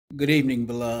Good evening,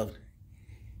 beloved.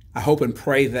 I hope and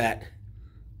pray that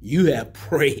you have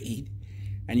prayed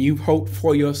and you've hoped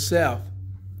for yourself,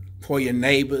 for your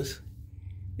neighbors,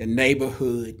 your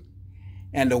neighborhood,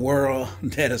 and the world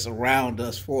that is around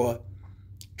us. For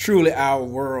truly, our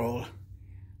world,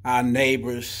 our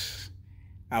neighbors,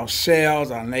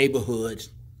 ourselves, our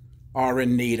neighborhoods are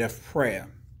in need of prayer.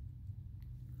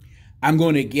 I'm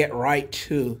going to get right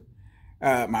to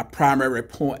my primary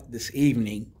point this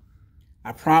evening.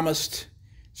 I promised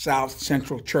South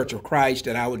Central Church of Christ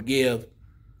that I would give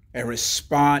a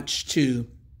response to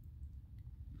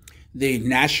the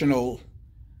national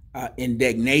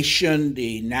indignation,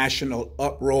 the national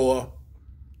uproar,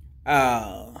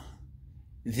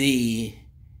 the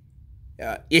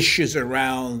issues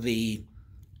around the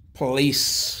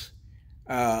police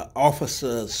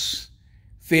officers'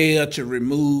 failure to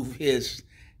remove his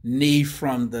knee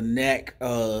from the neck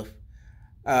of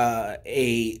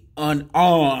a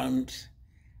unarmed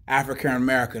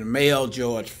African-American male,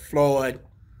 George Floyd,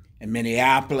 in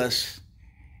Minneapolis,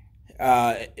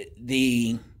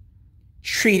 the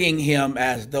treating him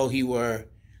as though he were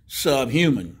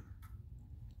subhuman.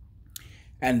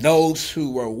 And those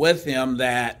who were with him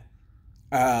that,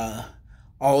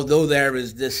 although there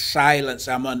is this silence,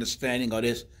 I'm understanding, or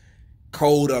this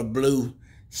code of blue,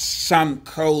 some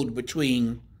code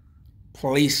between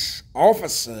police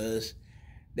officers,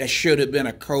 there should have been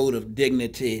a code of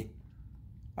dignity,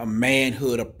 of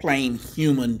manhood, of plain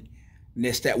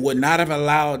humanness that would not have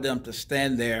allowed them to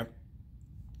stand there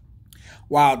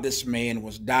while this man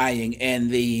was dying. And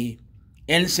the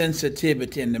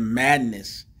insensitivity and the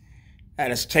madness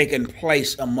that has taken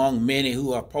place among many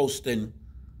who are posting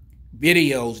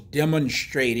videos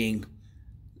demonstrating,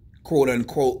 quote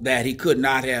unquote, that he could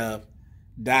not have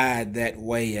died that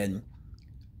way, and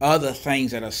other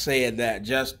things that are said that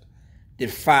just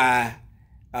defy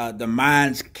the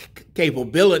mind's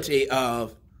capability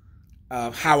of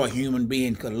how a human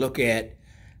being could look at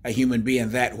a human being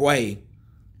that way.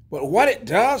 But what it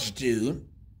does do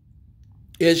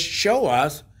is show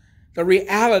us the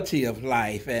reality of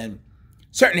life. And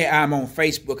certainly I'm on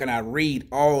Facebook and I read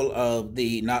all of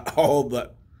the, not all,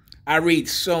 but I read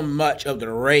so much of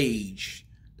the rage,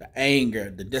 the anger,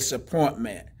 the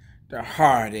disappointment, the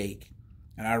heartache.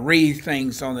 And I read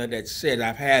things on there that said,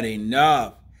 I've had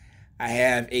enough. I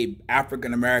have an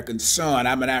African-American son.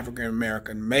 I'm an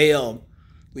African-American male.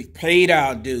 We've paid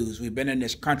our dues. We've been in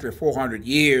this country 400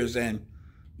 years, and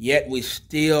yet we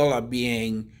still are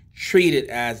being treated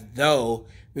as though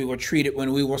we were treated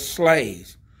when we were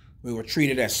slaves. We were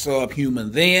treated as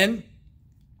subhuman then,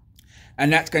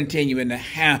 and that's continuing to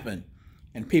happen.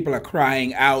 And people are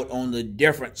crying out on the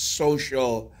different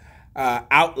social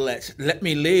outlets. Let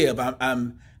me live.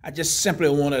 I just simply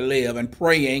want to live, and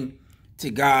praying to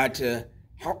God to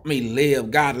help me live.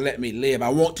 God, let me live. I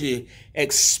want to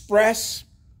express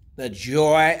the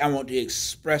joy. I want to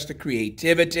express the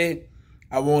creativity.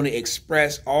 I want to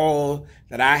express all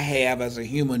that I have as a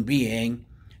human being,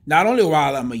 not only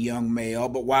while I'm a young male,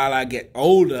 but while I get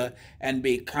older and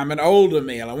become an older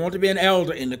male. I want to be an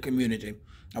elder in the community.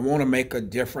 I want to make a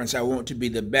difference. I want to be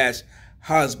the best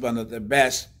husband, or the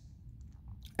best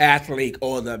athlete,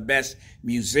 or the best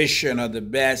musician, or the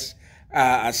best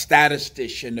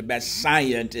statistician, the best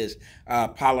scientist,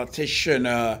 politician,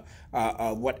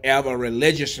 whatever,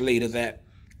 religious leader, that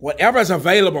whatever is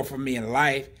available for me in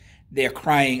life, they're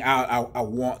crying out, I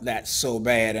want that so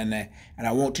bad. And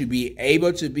I want to be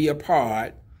able to be a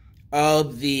part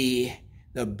of the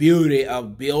beauty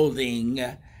of building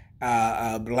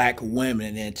black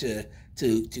women, and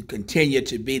to continue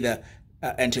to be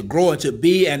and to grow and to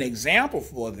be an example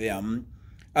for them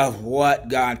of what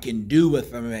God can do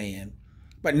with a man.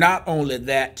 But not only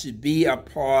that, to be a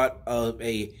part of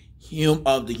the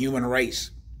human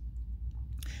race.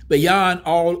 Beyond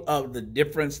all of the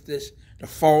differences, the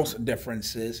false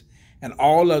differences, and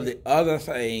all of the other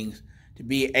things, to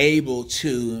be able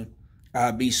to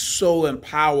be so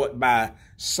empowered by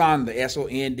Sonder,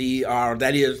 S-O-N-D-R,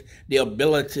 that is the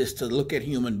abilities to look at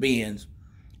human beings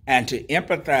and to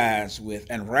empathize with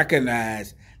and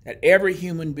recognize that every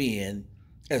human being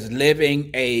is living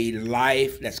a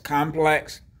life that's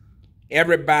complex.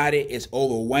 Everybody is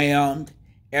overwhelmed.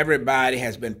 Everybody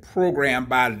has been programmed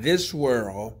by this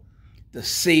world to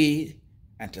see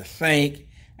and to think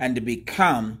and to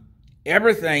become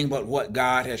everything but what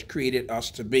God has created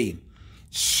us to be.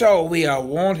 So we are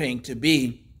wanting to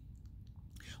be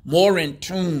more in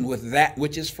tune with that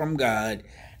which is from God,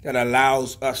 that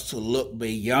allows us to look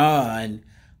beyond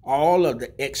all of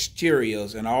the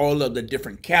exteriors and all of the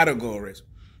different categories.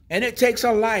 And it takes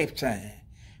a lifetime,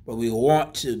 but we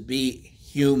want to be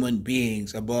human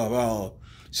beings above all.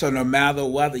 So no matter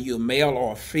whether you're male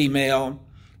or female,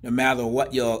 no matter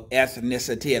what your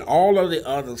ethnicity and all of the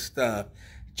other stuff,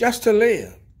 just to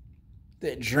live,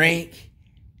 to drink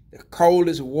the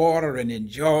coldest water and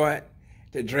enjoy it,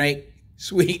 to drink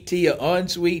sweet tea or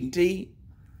unsweetened tea,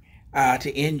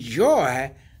 to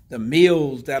enjoy the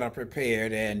meals that are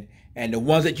prepared and the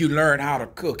ones that you learn how to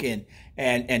cook and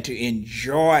to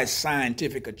enjoy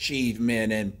scientific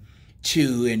achievement and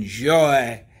to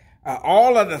enjoy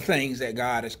all of the things that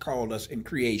God has called us in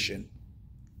creation.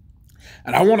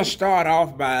 And I want to start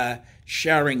off by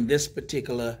sharing this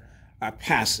particular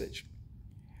passage.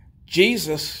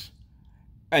 Jesus,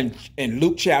 in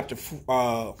Luke chapter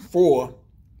 4,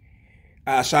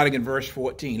 starting in verse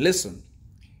 14, listen.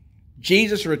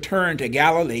 Jesus returned to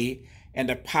Galilee in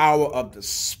the power of the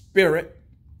Spirit,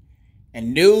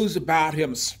 and news about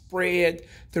him spread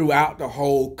throughout the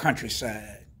whole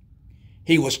countryside.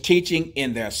 He was teaching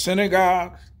in their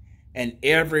synagogues, and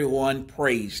everyone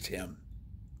praised him.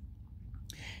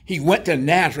 He went to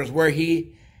Nazareth, where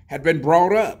he had been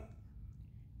brought up.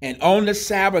 And on the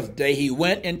Sabbath day, he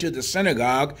went into the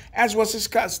synagogue, as was his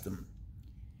custom.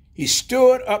 He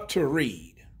stood up to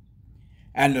read,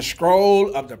 and the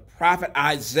scroll of the prophet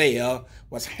Isaiah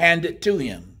was handed to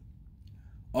him.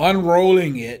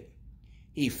 Unrolling it,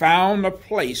 he found a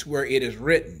place where it is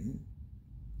written,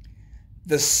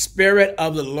 "The Spirit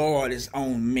of the Lord is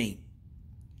on me,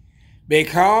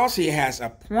 because he has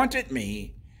appointed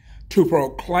me to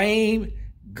proclaim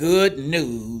good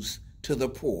news to the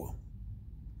poor.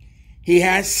 He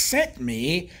has sent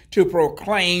me to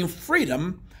proclaim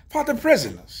freedom for the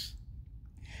prisoners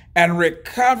and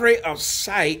recovery of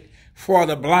sight for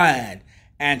the blind,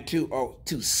 and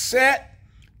to set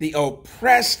the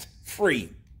oppressed free,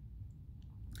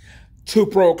 to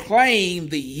proclaim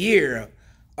the year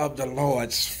of the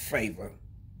Lord's favor."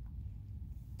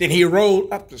 Then he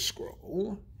rolled up the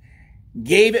scroll,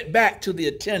 gave it back to the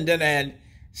attendant, and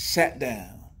sat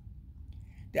down.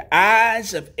 The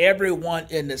eyes of everyone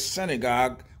in the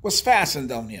synagogue was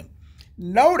fastened on him.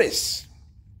 Notice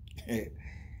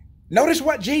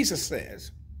what Jesus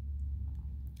says.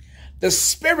 The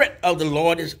Spirit of the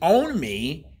Lord is on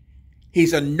me.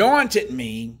 He's anointed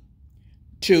me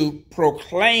to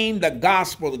proclaim the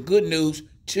gospel, the good news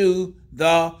to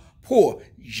the poor.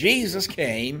 Jesus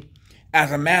came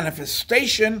as a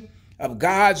manifestation of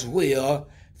God's will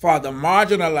for the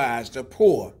marginalized, the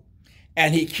poor.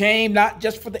 And he came not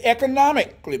just for the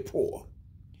economically poor,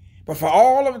 but for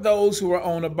all of those who are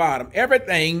on the bottom.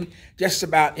 Everything just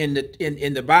about in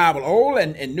the Bible, Old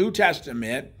and New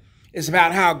Testament, is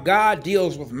about how God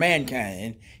deals with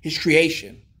mankind, his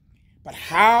creation, but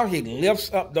how he lifts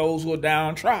up those who are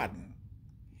downtrodden.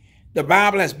 The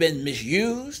Bible has been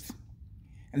misused,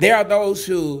 and there are those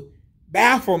who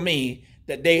baffle me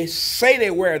that they say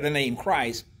they wear the name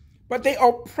Christ, but they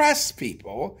oppress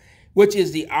people, which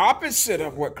is the opposite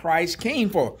of what Christ came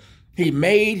for. He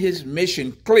made his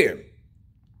mission clear.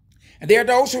 And there are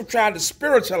those who try to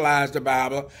spiritualize the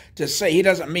Bible to say he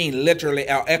doesn't mean literally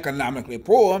or economically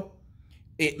poor.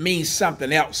 It means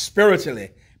something else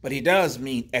spiritually, but he does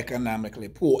mean economically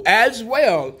poor as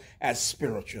well as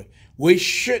spiritual. We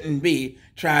shouldn't be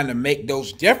trying to make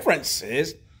those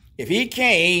differences. If he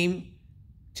came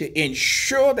to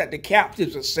ensure that the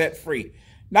captives are set free,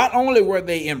 not only were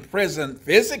they imprisoned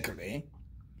physically,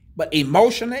 but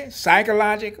emotionally,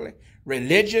 psychologically,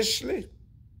 religiously,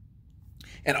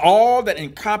 and all that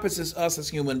encompasses us as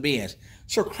human beings.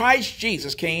 So Christ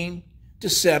Jesus came to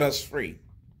set us free.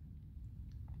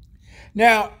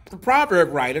 Now, the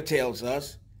proverb writer tells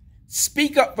us,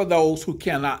 speak up for those who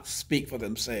cannot speak for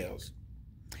themselves,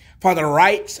 for the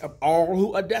rights of all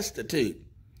who are destitute.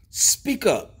 Speak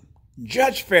up,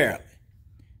 judge fairly,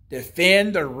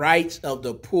 defend the rights of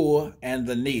the poor and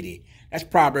the needy. That's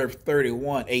Proverbs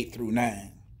 31, 8 through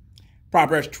 9.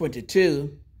 Proverbs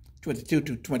 22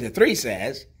 to 23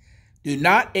 says, do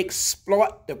not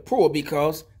exploit the poor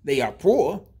because they are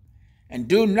poor, and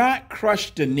do not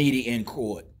crush the needy in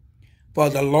court, for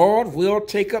the Lord will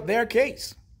take up their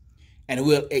case and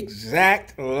will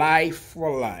exact life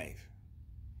for life.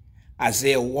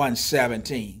 Isaiah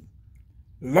 1:17.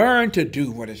 Learn to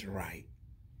do what is right.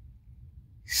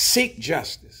 Seek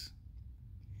justice.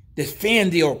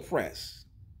 Defend the oppressed.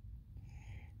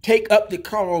 Take up the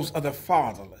cause of the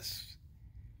fatherless.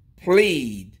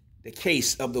 Plead the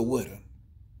case of the widow.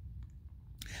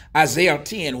 Isaiah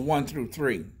 10, 1 through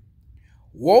 3.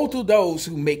 Woe to those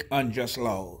who make unjust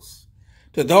laws,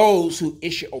 to those who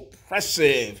issue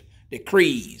oppressive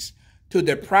decrees, to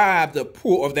deprive the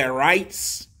poor of their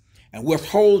rights and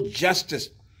withhold justice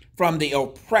from the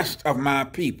oppressed of my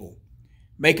people,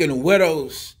 making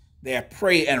widows their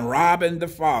prey and robbing the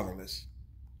fatherless.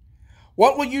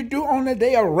 What will you do on the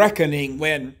day of reckoning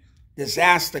when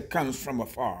disaster comes from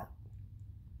afar?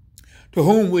 To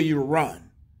whom will you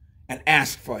run and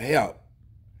ask for help?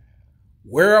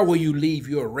 Where will you leave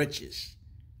your riches?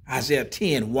 Isaiah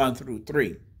 10, 1 through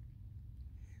 3.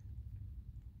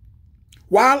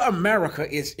 While America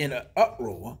is in an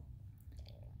uproar,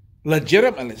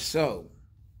 legitimately so,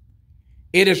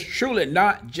 it is truly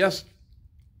not just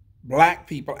black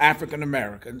people, African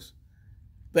Americans,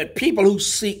 but people who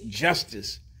seek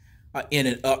justice are in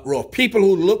an uproar. People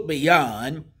who look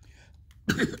beyond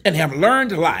and have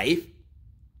learned life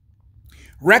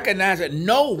recognize that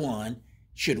no one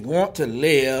should want to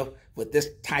live with this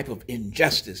type of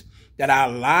injustice, that our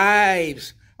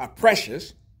lives are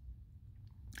precious,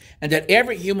 and that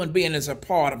every human being is a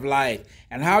part of life,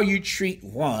 and how you treat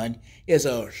one is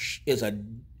a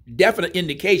definite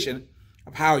indication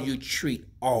of how you treat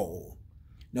all.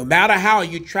 No matter how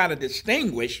you try to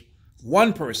distinguish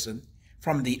one person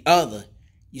from the other,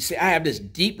 you say, I have this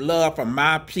deep love for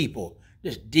my people,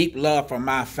 this deep love for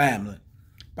my family.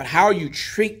 But how you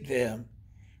treat them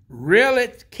really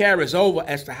carries over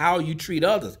as to how you treat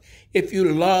others. If you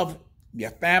love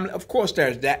your family, of course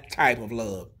there's that type of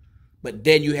love. But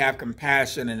then you have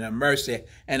compassion and a mercy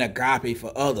and agape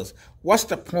for others. What's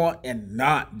the point in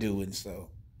not doing so?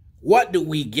 What do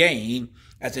we gain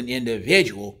as an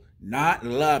individual not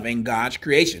loving God's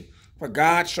creation? For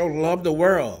God so loved the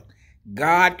world.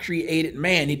 God created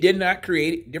man. He did not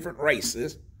create different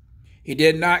races. He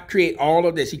did not create all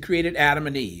of this. He created Adam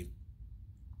and Eve.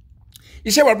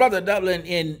 You say, well, Brother Dublin,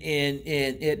 in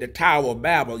the Tower of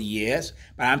Babel, yes,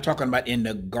 but I'm talking about in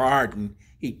the garden.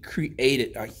 He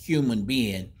created a human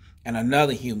being and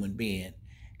another human being,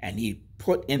 and he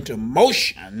put into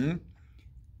motion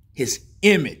his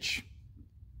image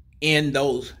in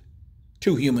those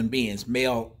two human beings,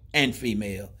 male and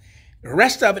female. The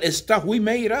rest of it is stuff we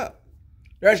made up.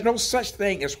 There's no such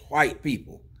thing as white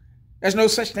people. There's no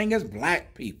such thing as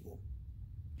black people.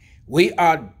 We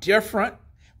are different.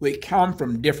 We come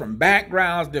from different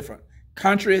backgrounds, different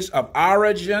countries of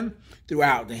origin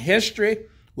throughout the history,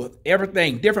 with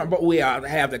everything different, but we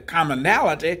have the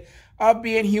commonality of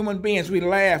being human beings. We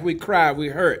laugh, we cry, we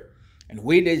hurt, and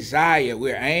we desire,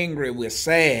 we're angry, we're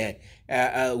sad.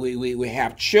 We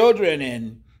have children,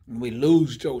 and we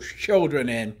lose those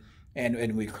children,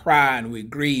 and we cry and we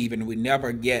grieve, and we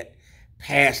never get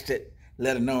past it,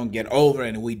 let alone get over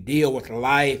it, and we deal with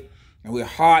life, and we're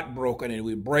heartbroken, and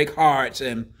we break hearts,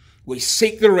 and we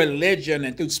seek through religion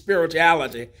and through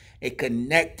spirituality a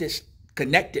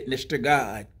connectedness to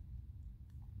God.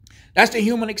 That's the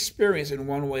human experience in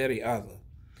one way or the other.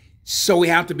 So we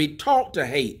have to be taught to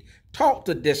hate, taught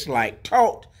to dislike,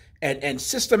 taught and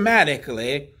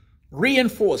systematically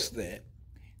reinforce that.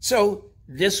 So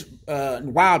this,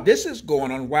 while this is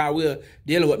going on, while we're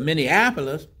dealing with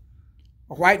Minneapolis,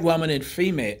 a white woman and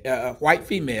white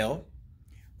female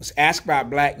was asked by a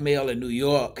black male in New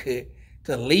York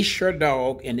to leash her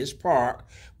dog in this park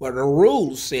where the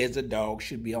rule says the dog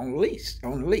should be on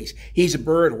leash. He's a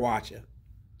bird watcher.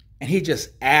 And he just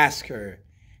asked her.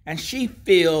 And she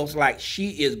feels like she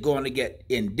is going to get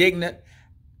indignant,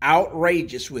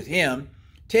 outrageous with him,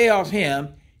 tells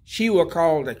him she will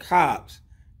call the cops,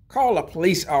 call a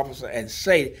police officer and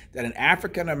say that an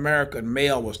African-American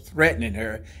male was threatening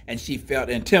her and she felt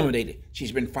intimidated.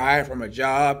 She's been fired from her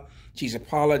job. She's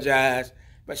apologized,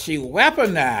 but she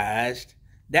weaponized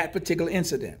that particular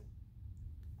incident.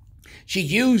 She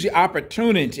used the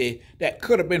opportunity that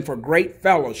could have been for great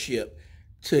fellowship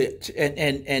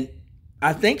and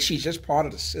I think she's just part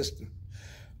of the system.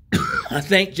 I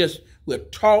think just we're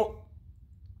taught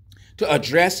to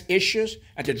address issues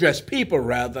and to address people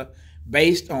rather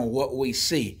based on what we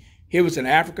see. Here was an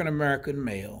African-American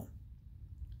male,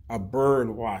 a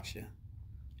bird watcher,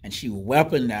 and she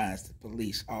weaponized the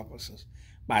police officers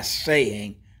by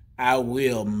saying, I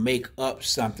will make up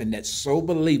something that's so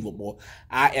believable.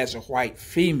 I, as a white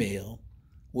female,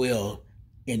 will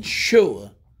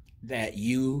ensure that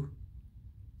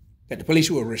the police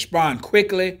will respond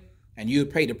quickly and you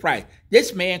pay the price.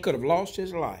 This man could have lost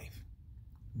his life.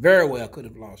 Very well could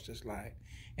have lost his life.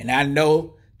 And I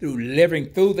know through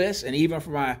living through this, and even for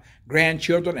my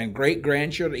grandchildren and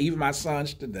great-grandchildren, even my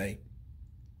sons today,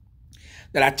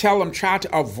 that I tell them try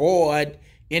to avoid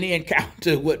any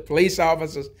encounter with police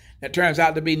officers that turns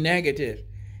out to be negative.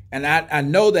 And I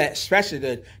know that especially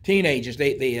the teenagers,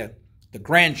 the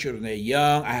grandchildren, they're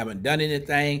young. I haven't done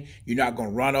anything. You're not going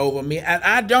to run over me. And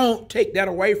I don't take that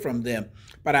away from them,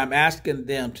 but I'm asking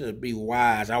them to be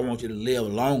wise. I want you to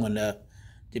live long enough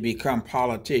to become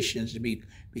politicians, to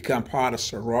become part of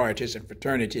sororities and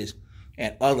fraternities,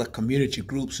 and other community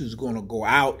groups who's going to go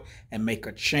out and make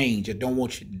a change and don't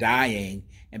want you dying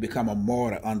and become a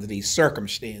martyr under these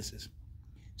circumstances.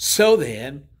 So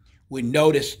then we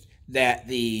noticed that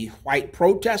the white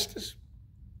protesters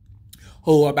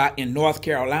who are about in North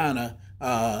Carolina,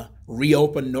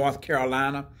 reopened North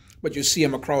Carolina, but you see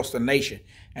them across the nation.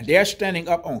 And they're standing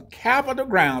up on Capitol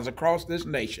grounds across this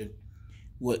nation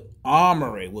with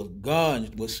armory, with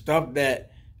guns, with stuff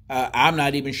that I'm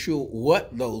not even sure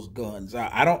what those guns are.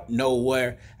 I don't know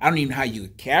where, I don't even know how you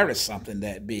carry something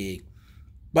that big.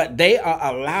 But they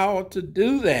are allowed to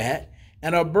do that,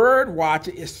 and a bird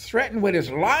watcher is threatened with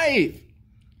his life.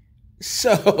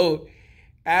 So,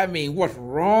 I mean, what's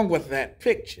wrong with that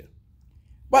picture?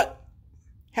 But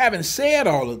having said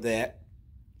all of that,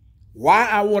 why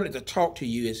I wanted to talk to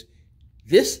you is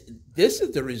this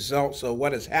is the results of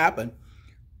what has happened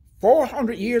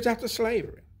 400 years after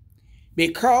slavery.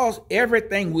 Because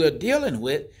everything we're dealing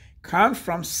with comes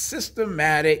from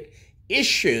systematic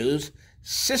issues,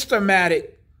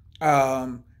 systematic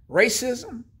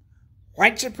racism,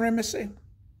 white supremacy.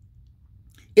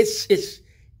 It's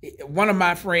one of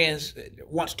my friends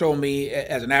once told me,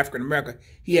 as an African American,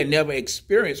 he had never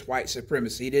experienced white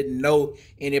supremacy. He didn't know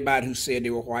anybody who said they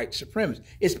were white supremacists.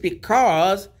 It's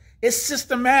because it's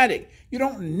systematic. You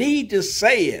don't need to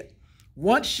say it.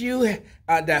 Once you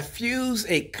diffuse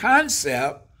a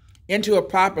concept into a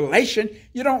population,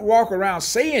 you don't walk around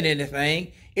saying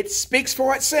anything. It speaks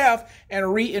for itself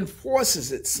and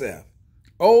reinforces itself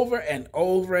over and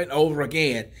over and over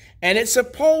again. And it's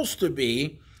supposed to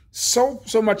be so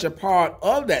much a part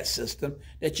of that system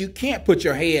that you can't put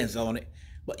your hands on it,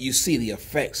 but you see the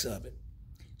effects of it.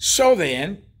 So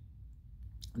then,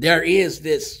 there is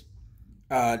this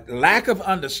lack of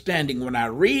understanding when I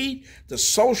read the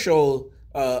social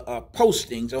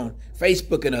postings on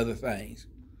Facebook and other things,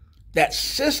 that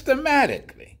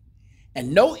systematically,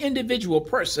 and no individual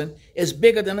person is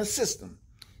bigger than a system.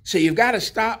 So you've got to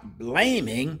stop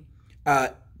blaming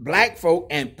black folk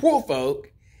and poor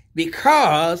folk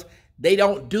because they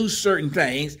don't do certain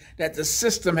things that the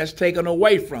system has taken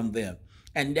away from them.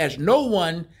 And there's no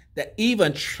one that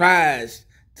even tries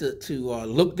to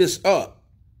look this up.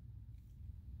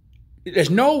 There's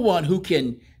no one who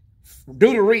can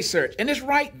do the research, and it's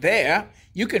right there.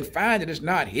 You can find it, it's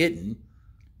not hidden,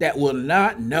 that will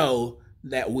not know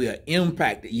that we are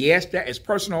impacted. Yes, there is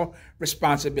personal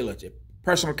responsibility,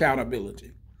 personal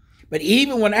accountability. But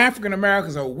even when African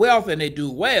Americans are wealthy and they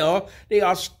do well, they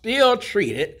are still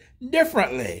treated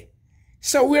differently.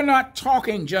 So we're not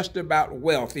talking just about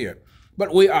wealth here,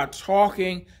 but we are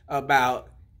talking about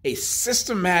a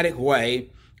systematic way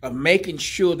of making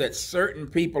sure that certain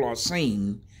people are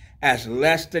seen as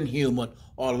less than human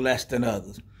or less than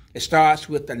others. It starts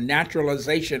with the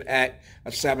Naturalization Act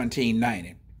of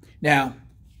 1790. Now,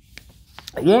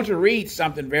 I want to read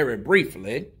something very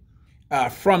briefly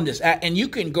from this act, and you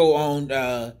can go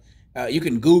on, you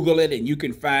can Google it and you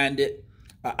can find it.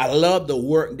 I love the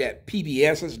work that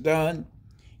PBS has done,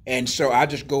 and so I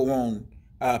just go on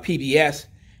PBS,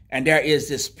 and there is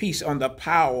this piece on the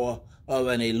power of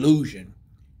an illusion.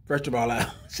 First of all, I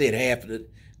said half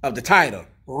of the title,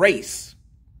 Race,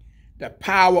 the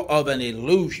Power of an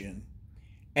Illusion,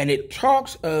 and it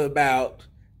talks about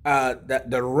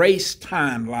the race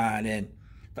timeline, and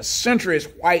for centuries,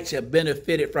 whites have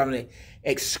benefited from the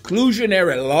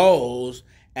exclusionary laws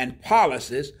and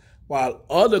policies, while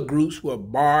other groups were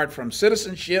barred from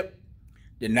citizenship,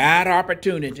 denied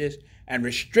opportunities, and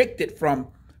restricted from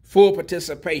full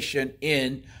participation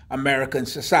in American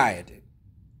society.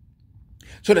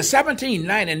 So the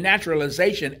 1790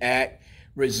 Naturalization Act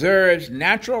reserves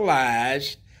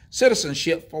naturalized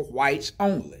citizenship for whites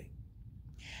only.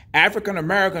 African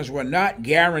Americans were not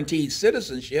guaranteed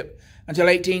citizenship until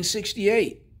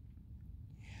 1868.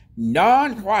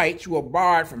 Non-whites were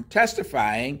barred from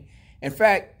testifying. In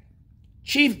fact,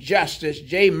 Chief Justice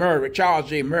Charles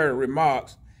J. Murray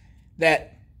remarks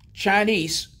that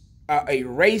Chinese are a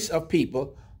race of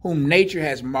people whom nature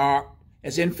has marked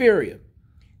as inferior,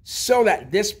 so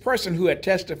that this person who had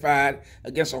testified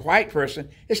against a white person,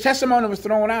 his testimony was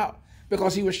thrown out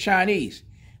because he was Chinese.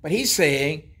 But he's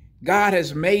saying God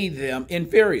has made them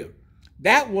inferior.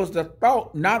 That was the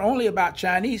thought not only about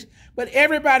Chinese, but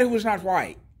everybody who was not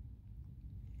white.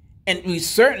 And we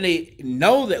certainly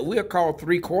know that we are called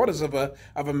 3/4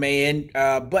 of a man,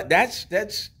 but that's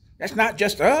not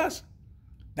just us.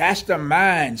 That's the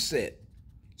mindset.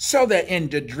 So that in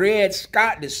the Dred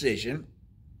Scott decision,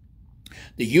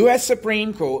 the U.S.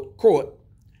 Supreme Court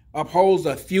upholds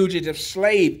the Fugitive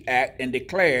Slave Act and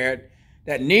declared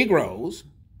that Negroes,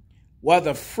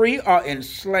 whether free or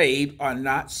enslaved, are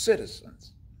not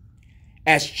citizens.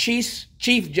 As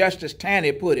Chief Justice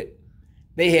Taney put it,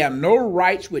 they have no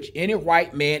rights which any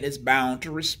white man is bound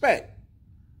to respect.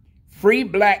 Free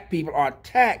black people are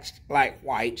taxed like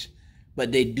whites,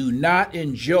 but they do not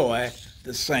enjoy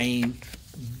the same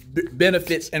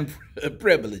benefits and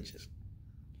privileges.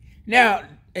 Now,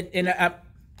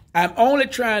 I'm only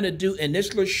trying to do in this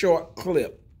little short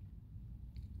clip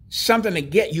something to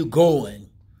get you going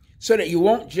so that you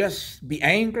won't just be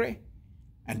angry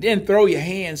and then throw your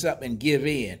hands up and give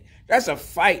in. That's a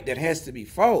fight that has to be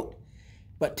fought.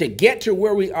 But to get to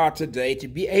where we are today, to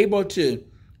be able to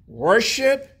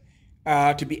worship,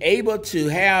 to be able to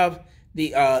have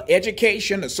the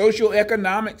education, the social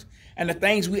economics, and the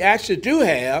things we actually do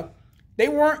have, they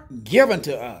weren't given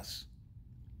to us.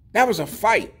 That was a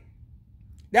fight.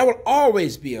 That will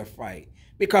always be a fight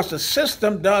because the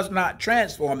system does not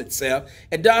transform itself.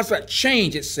 It doesn't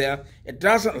change itself. It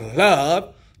doesn't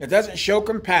love. It doesn't show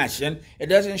compassion. It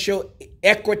doesn't show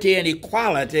equity and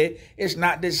equality. It's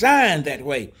not designed that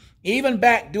way. Even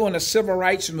back during the civil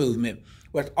rights movement,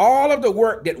 with all of the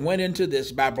work that went into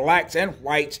this by blacks and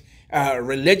whites,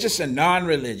 religious and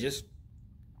non-religious,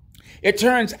 it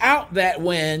turns out that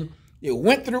when it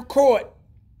went through court,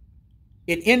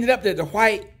 it ended up that the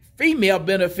white female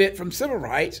benefit from civil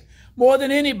rights more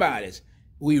than anybody's.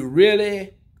 We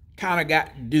really kind of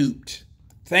got duped,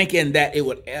 thinking that it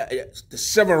would the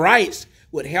civil rights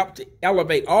would help to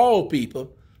elevate all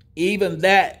people. Even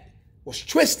that was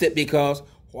twisted because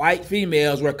white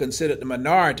females were considered the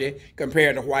minority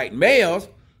compared to white males.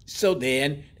 So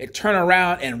then they turn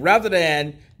around and rather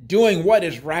than doing what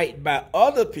is right by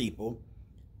other people,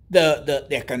 the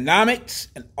economics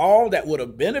and all that would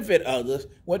have benefited others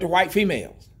went to white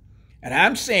females. And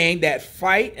I'm saying that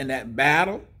fight and that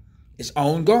battle is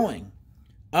ongoing.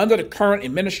 Under the current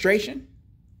administration,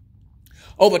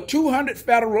 over 200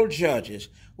 federal judges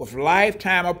with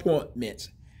lifetime appointments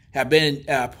have been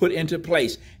put into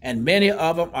place, and many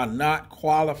of them are not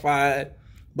qualified,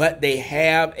 but they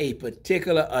have a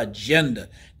particular agenda.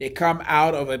 They come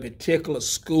out of a particular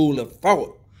school of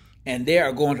thought, and they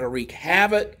are going to wreak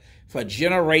havoc for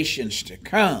generations to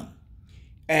come.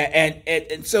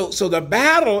 And so the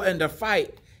battle and the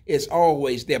fight is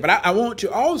always there. But I want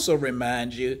to also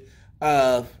remind you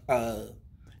of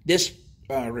this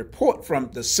report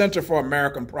from the Center for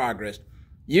American Progress.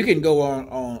 You can go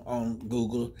on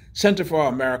Google, Center for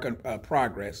American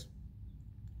Progress.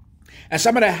 And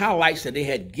some of the highlights that they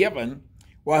had given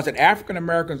was that African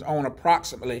Americans own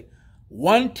approximately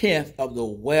 1/10 of the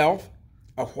wealth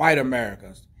of white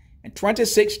Americans. In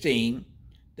 2016,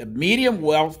 the median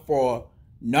wealth for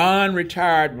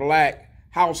non-retired black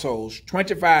households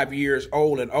 25 years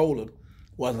old and older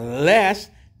was less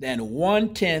than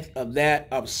 1/10 of that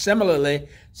of similarly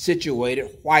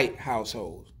situated white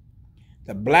households.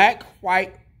 The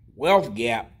black-white wealth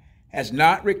gap has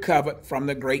not recovered from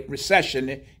the Great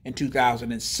Recession in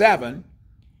 2007.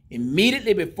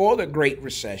 Immediately before the Great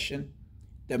Recession,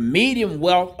 the median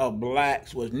wealth of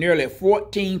blacks was nearly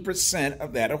 14%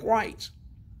 of that of whites.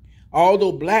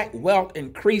 Although black wealth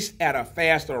increased at a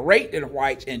faster rate than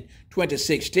whites in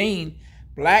 2016,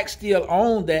 blacks still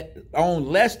own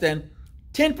less than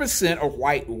 10% of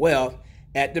white wealth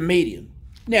at the median.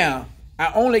 Now,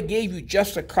 I only gave you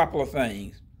just a couple of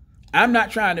things. I'm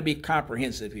not trying to be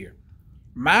comprehensive here.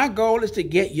 My goal is to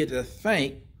get you to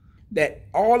think that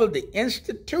all of the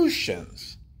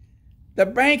institutions, the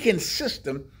banking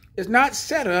system, is not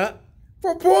set up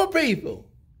for poor people.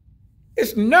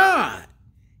 It's not.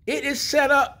 It is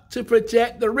set up to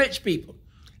protect the rich people.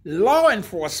 Law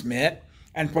enforcement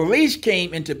and police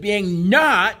came into being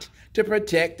not to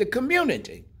protect the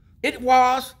community. It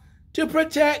was to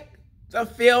protect the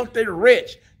filthy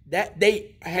rich. That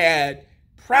they had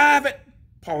private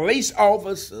police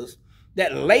officers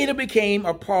that later became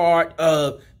a part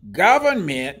of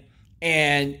government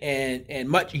and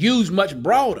used much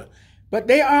broader. But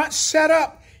they aren't set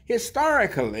up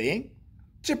historically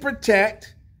to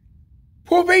protect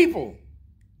poor people.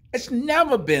 It's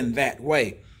never been that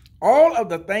way. All of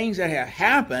the things that have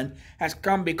happened has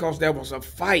come because there was a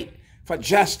fight for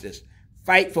justice,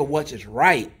 fight for what is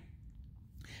right.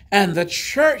 And the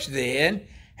church then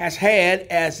has had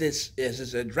as its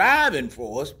a driving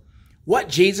force what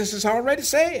Jesus has already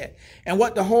said and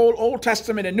what the whole Old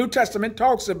Testament and New Testament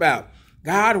talks about.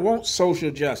 God wants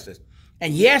social justice.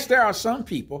 And yes, there are some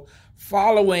people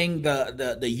following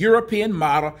the European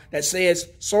model that says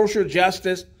social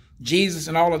justice, Jesus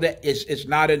and all of that is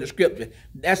not in the scripture.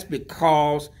 That's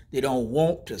because they don't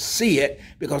want to see it,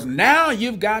 because now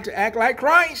you've got to act like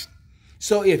Christ.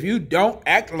 So if you don't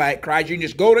act like Christ, you can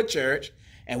just go to church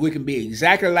and we can be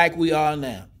exactly like we are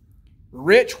now.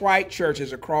 rich white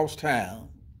churches across town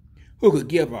who could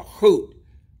give a hoot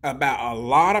about a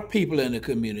lot of people in the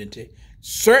community,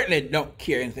 certainly don't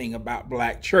care anything about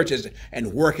black churches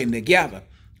and working together.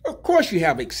 Of course, you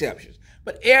have exceptions,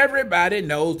 but everybody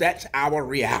knows that's our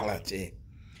reality.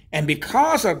 And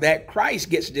because of that, Christ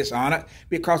gets dishonored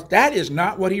because that is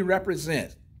not what he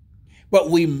represents. But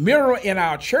we mirror in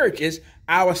our churches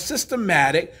our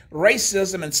systematic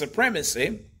racism and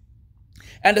supremacy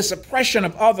and the suppression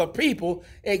of other people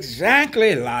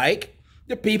exactly like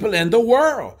the people in the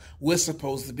world. We're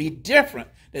supposed to be different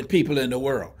than people in the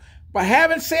world. But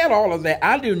having said all of that,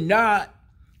 I do not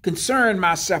concern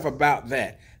myself about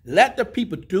that. Let the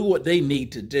people do what they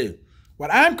need to do.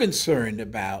 What I'm concerned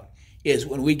about is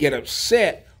when we get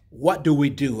upset, what do we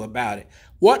do about it?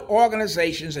 What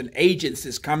organizations and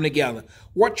agencies come together?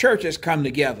 What churches come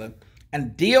together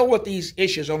and deal with these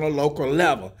issues on a local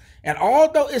level? And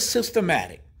although it's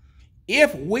systematic,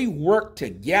 if we work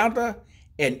together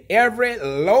in every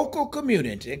local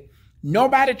community,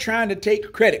 nobody trying to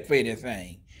take credit for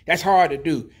anything. That's hard to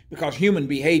do because human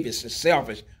behavior is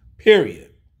selfish,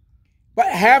 period. But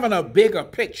having a bigger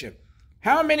picture,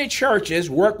 how many churches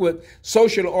work with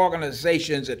social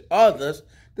organizations and others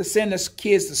to send us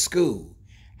kids to school?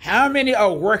 How many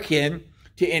are working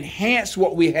to enhance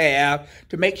what we have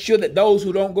to make sure that those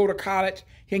who don't go to college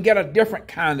can get a different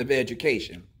kind of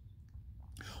education?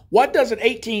 What does an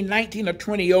 18, 19, or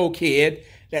 20-year-old kid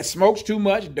that smokes too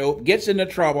much dope, gets into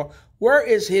trouble, where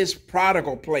is his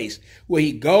prodigal place where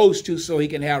he goes to so he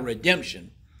can have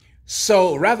redemption?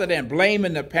 So rather than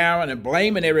blaming the parent and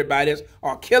blaming everybody else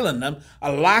or killing them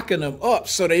or locking them up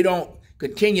so they don't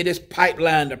continue this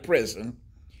pipeline to prison,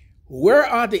 where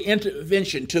are the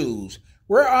intervention tools?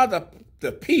 Where are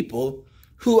the people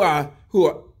who are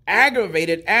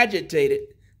aggravated, agitated,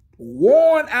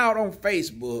 worn out on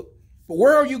Facebook? But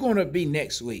where are you going to be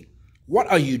next week?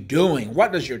 What are you doing?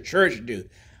 What does your church do?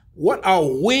 What are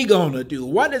we going to do?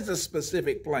 What is the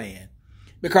specific plan?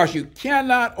 Because you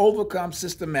cannot overcome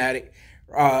systematic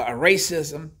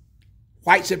racism,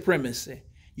 white supremacy.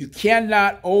 You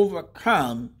cannot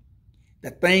overcome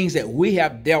the things that we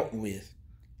have dealt with.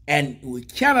 And we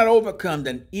cannot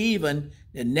overcome even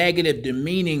the negative,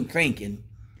 demeaning thinking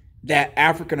that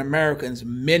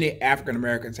many African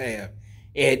Americans have.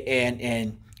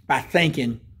 And by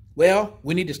thinking, well,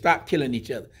 we need to stop killing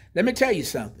each other. Let me tell you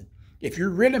something. If you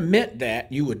really meant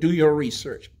that, you would do your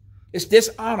research. It's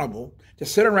dishonorable to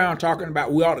sit around talking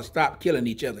about we ought to stop killing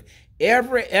each other.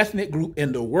 Every ethnic group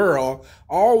in the world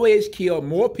always killed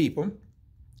more people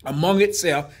among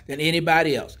itself than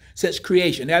anybody else. Since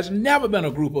creation, there's never been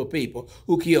a group of people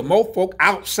who kill more folk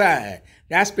outside.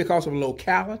 That's because of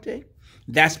locality,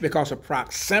 that's because of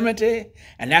proximity,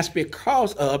 and that's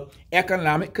because of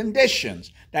economic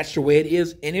conditions. That's the way it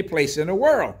is any place in the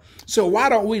world. So why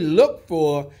don't we look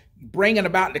for bringing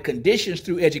about the conditions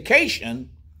through education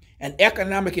and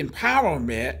economic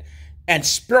empowerment and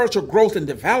spiritual growth and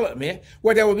development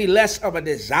where there will be less of a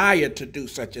desire to do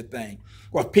such a thing,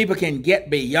 where people can get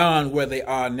beyond where they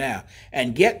are now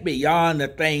and get beyond the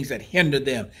things that hinder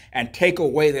them and take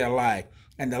away their life.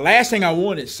 And the last thing I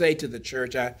want to say to the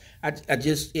church,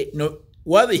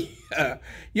 whether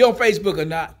you're on Facebook or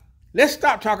not, let's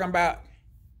stop talking about,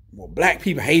 well, black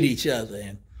people hate each other.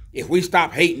 And if we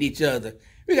stop hating each other,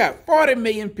 we got 40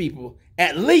 million people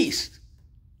at least,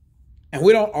 and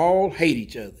we don't all hate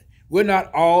each other. We're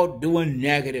not all doing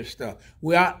negative stuff.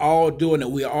 We aren't all doing it.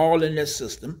 We're all in this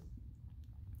system.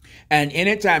 And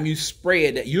anytime you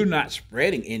spread that, you're not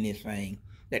spreading anything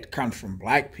that comes from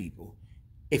black people.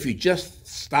 If you just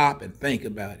stop and think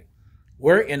about it,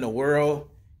 where in the world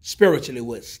spiritually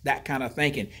was that kind of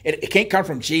thinking? It can't come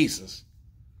from Jesus.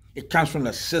 It comes from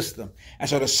the system. And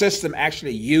so the system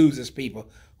actually uses people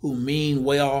who mean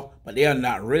well, but they're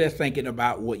not really thinking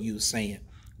about what you're saying.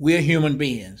 We're human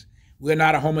beings. We're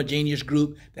not a homogeneous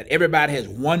group that everybody has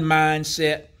one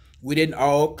mindset. We didn't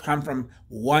all come from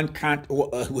one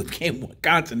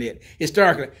continent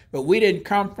historically, but we didn't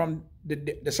come from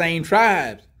the same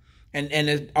tribes.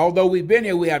 And although we've been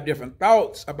here, we have different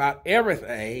thoughts about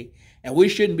everything, and we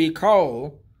shouldn't be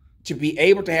called to be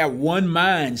able to have one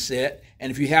mindset.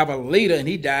 And if you have a leader and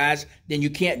he dies, then you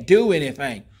can't do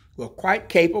anything. We're quite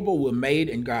capable. We're made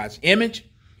in God's image,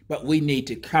 but we need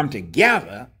to come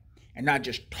together and not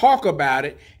just talk about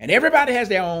it. And everybody has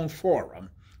their own forum.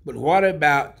 But what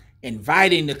about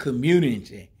inviting the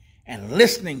community and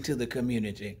listening to the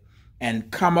community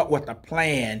and come up with a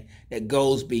plan that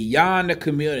goes beyond the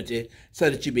community so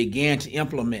that you begin to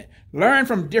implement? Learn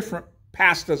from different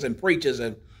pastors and preachers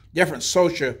and different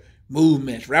social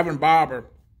movements. Reverend Barber,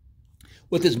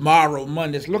 with his Moral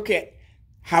Mondays, look at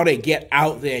how they get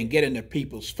out there and get into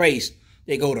people's face.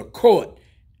 They go to court.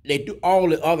 They do all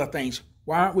the other things.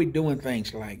 Why aren't we doing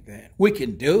things like that? We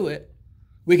can do it.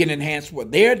 We can enhance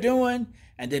what they're doing,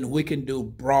 and then we can do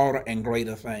broader and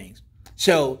greater things.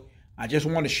 So I just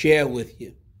want to share with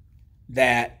you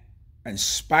that in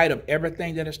spite of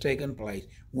everything that has taken place,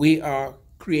 we are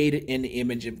created in the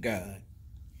image of God.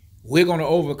 We're going to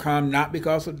overcome not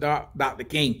because of Dr.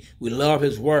 King. We love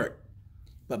his work,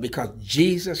 but because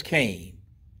Jesus came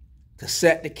to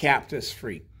set the captives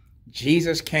free.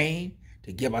 Jesus came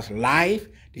to give us life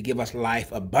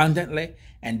abundantly,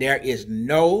 and there is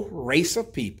no race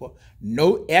of people,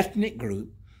 no ethnic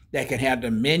group that can have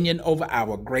dominion over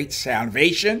our great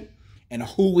salvation and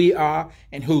who we are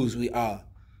and whose we are.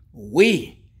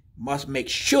 We must make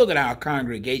sure that our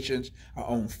congregations are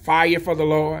on fire for the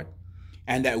Lord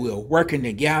and that we're working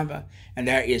together and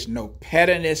there is no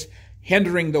pettiness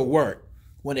hindering the work.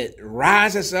 When it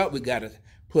rises up, we got to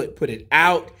put it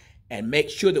out and make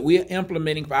sure that we're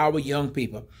implementing for our young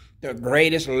people the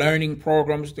greatest learning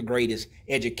programs, the greatest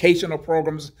educational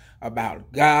programs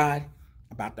about God,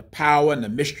 about the power and the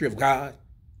mystery of God,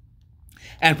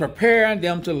 and preparing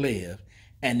them to live.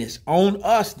 And it's on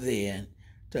us then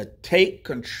to take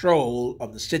control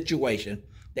of the situation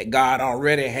that God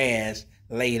already has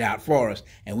laid out for us,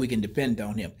 and we can depend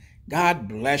on him. God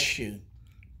bless you.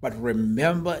 But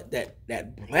remember that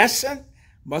that blessing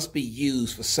must be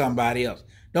used for somebody else.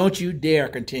 Don't you dare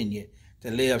continue to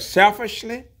live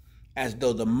selfishly as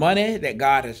though the money that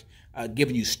God has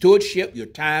given you, stewardship, your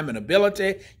time and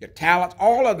ability, your talents,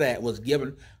 all of that was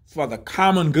given for the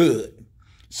common good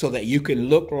so that you can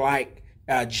look like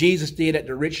Jesus did at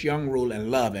the rich young ruler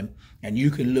and love him. And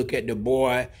you can look at the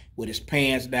boy with his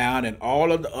pants down and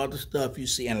all of the other stuff you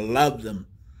see and love them,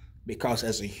 because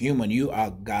as a human, you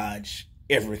are God's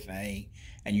everything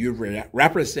and you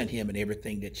represent him in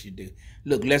everything that you do.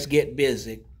 Look, let's get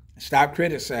busy. Stop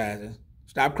criticizing.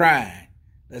 Stop crying.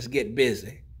 Let's get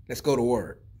busy. Let's go to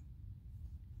work.